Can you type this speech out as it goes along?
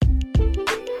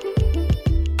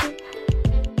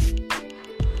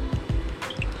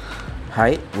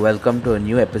Hi, welcome to a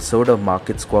new episode of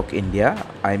Market Squawk India.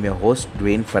 I'm your host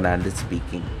Dwayne Fernandez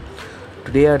speaking.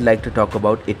 Today I'd like to talk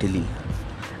about Italy.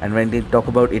 And when I talk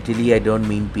about Italy, I don't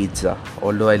mean pizza,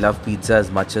 although I love pizza as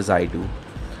much as I do.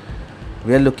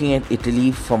 We are looking at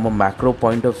Italy from a macro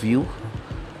point of view,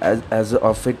 as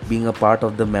of it being a part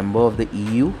of the member of the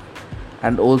EU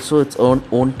and also its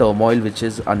own turmoil which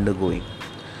is undergoing.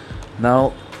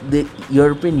 Now, the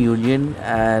European Union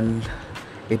and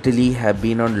Italy have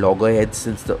been on loggerheads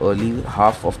since the early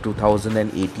half of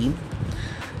 2018.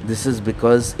 This is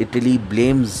because Italy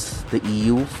blames the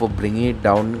EU for bringing it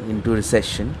down into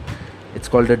recession. It's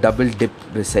called a double dip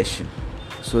recession.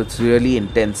 So it's really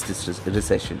intense, this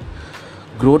recession.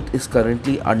 Growth is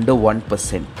currently under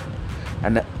 1%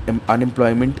 and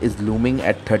unemployment is looming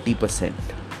at 30%.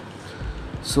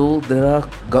 So there are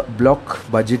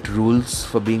block budget rules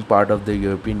for being part of the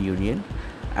European Union,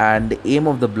 and the aim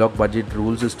of the block budget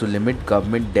rules is to limit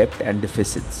government debt and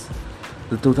deficits.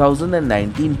 The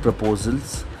 2019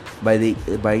 proposals by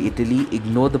Italy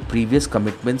ignore the previous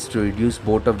commitments to reduce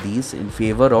both of these in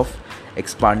favor of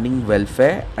expanding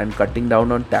welfare and cutting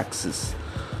down on taxes.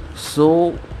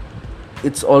 So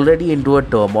it's already into a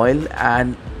turmoil,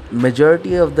 and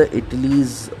majority of the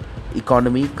Italy's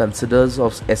economy considers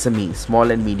of SME,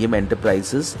 small and medium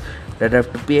enterprises, that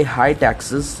have to pay high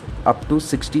taxes up to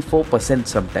 64%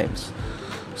 sometimes.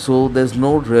 So there's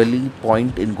no really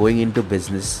point in going into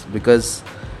business because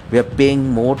we are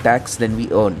paying more tax than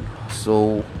we earn.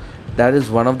 So that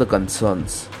is one of the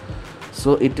concerns.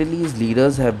 So Italy's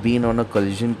leaders have been on a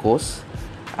collision course,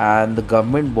 and the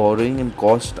government borrowing and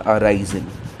costs are rising.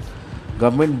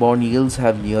 Government bond yields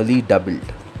have nearly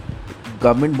doubled.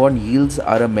 Government bond yields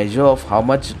are a measure of how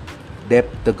much debt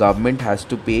the government has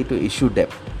to pay to issue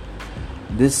debt.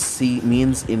 This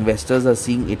means investors are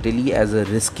seeing Italy as a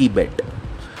risky bet.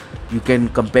 You can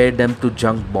compare them to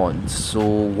junk bonds. So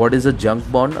what is a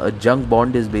junk bond? A junk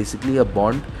bond is basically a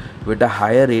bond with a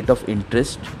higher rate of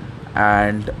interest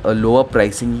and a lower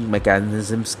pricing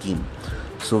mechanism scheme.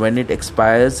 So when it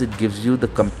expires, it gives you the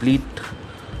complete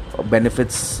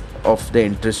benefits of the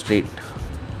interest rate.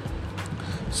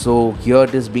 So here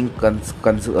it is being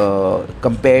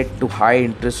compared to high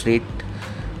interest rate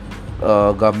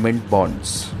government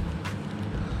bonds.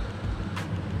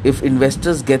 If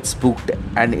investors get spooked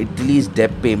and Italy's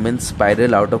debt payments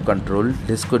spiral out of control,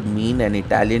 this could mean an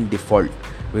Italian default,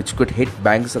 which could hit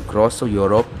banks across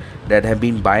Europe that have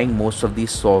been buying most of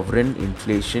these sovereign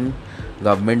inflation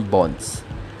government bonds.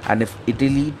 And if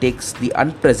Italy takes the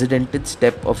unprecedented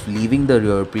step of leaving the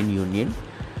European Union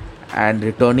and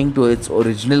returning to its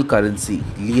original currency,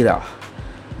 lira,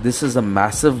 this is a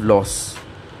massive loss,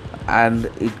 and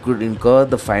it could incur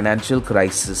the financial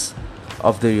crisis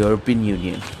of the European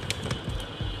Union.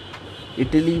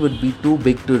 Italy would be too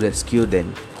big to rescue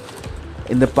then.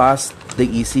 In the past, the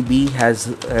ECB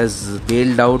has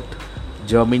bailed out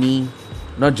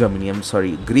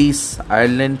Greece,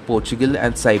 Ireland, Portugal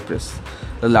and Cyprus.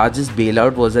 The largest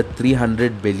bailout was at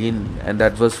 300 billion, and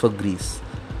that was for Greece.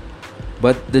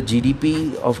 But the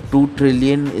GDP of 2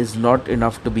 trillion is not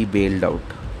enough to be bailed out.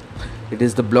 It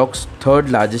is the bloc's third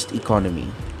largest economy.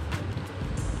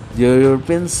 The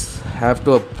Europeans have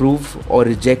to approve or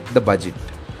reject the budget.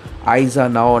 Eyes are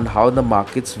now on how the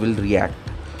markets will react.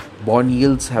 Bond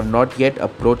yields have not yet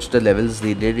approached the levels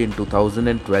they did in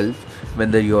 2012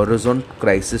 when the Eurozone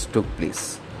crisis took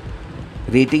place.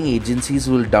 Rating agencies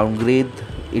will downgrade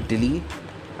Italy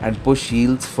and push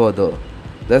yields further,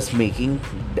 thus making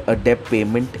a debt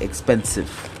payment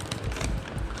expensive.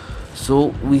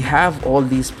 So we have all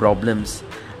these problems,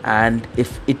 and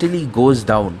if Italy goes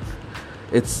down,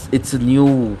 it's a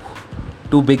new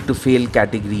too big to fail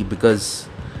category, because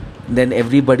then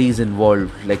everybody is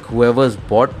involved, like whoever's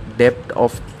bought debt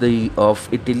of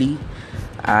Italy,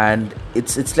 and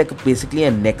it's like basically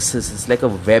a nexus. It's like a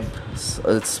web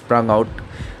sprung out,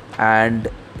 and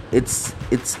it's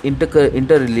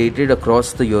interrelated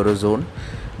across the Eurozone,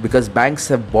 because banks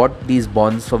have bought these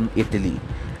bonds from Italy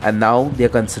and now they are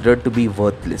considered to be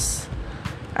worthless.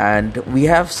 And we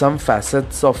have some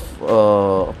facets of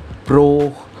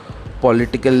pro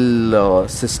political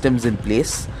systems in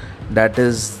place, that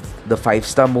is the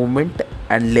Five-Star Movement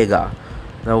and Lega.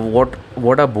 Now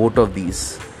what are both of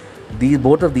these?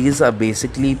 Both of these are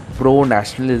basically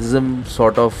pro-nationalism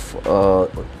sort of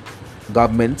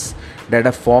governments that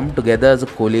are formed together as a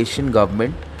coalition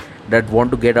government that want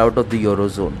to get out of the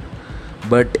Eurozone.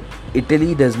 But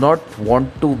Italy does not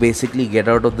want to basically get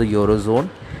out of the Eurozone,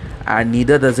 and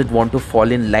neither does it want to fall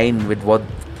in line with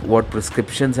what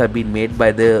prescriptions have been made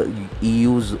by the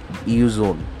EU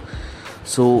zone.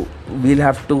 So we'll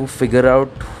have to figure out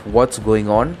what's going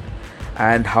on,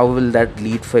 and how will that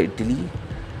lead for Italy?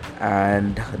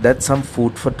 And that's some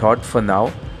food for thought for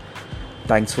now.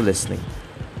 Thanks for listening.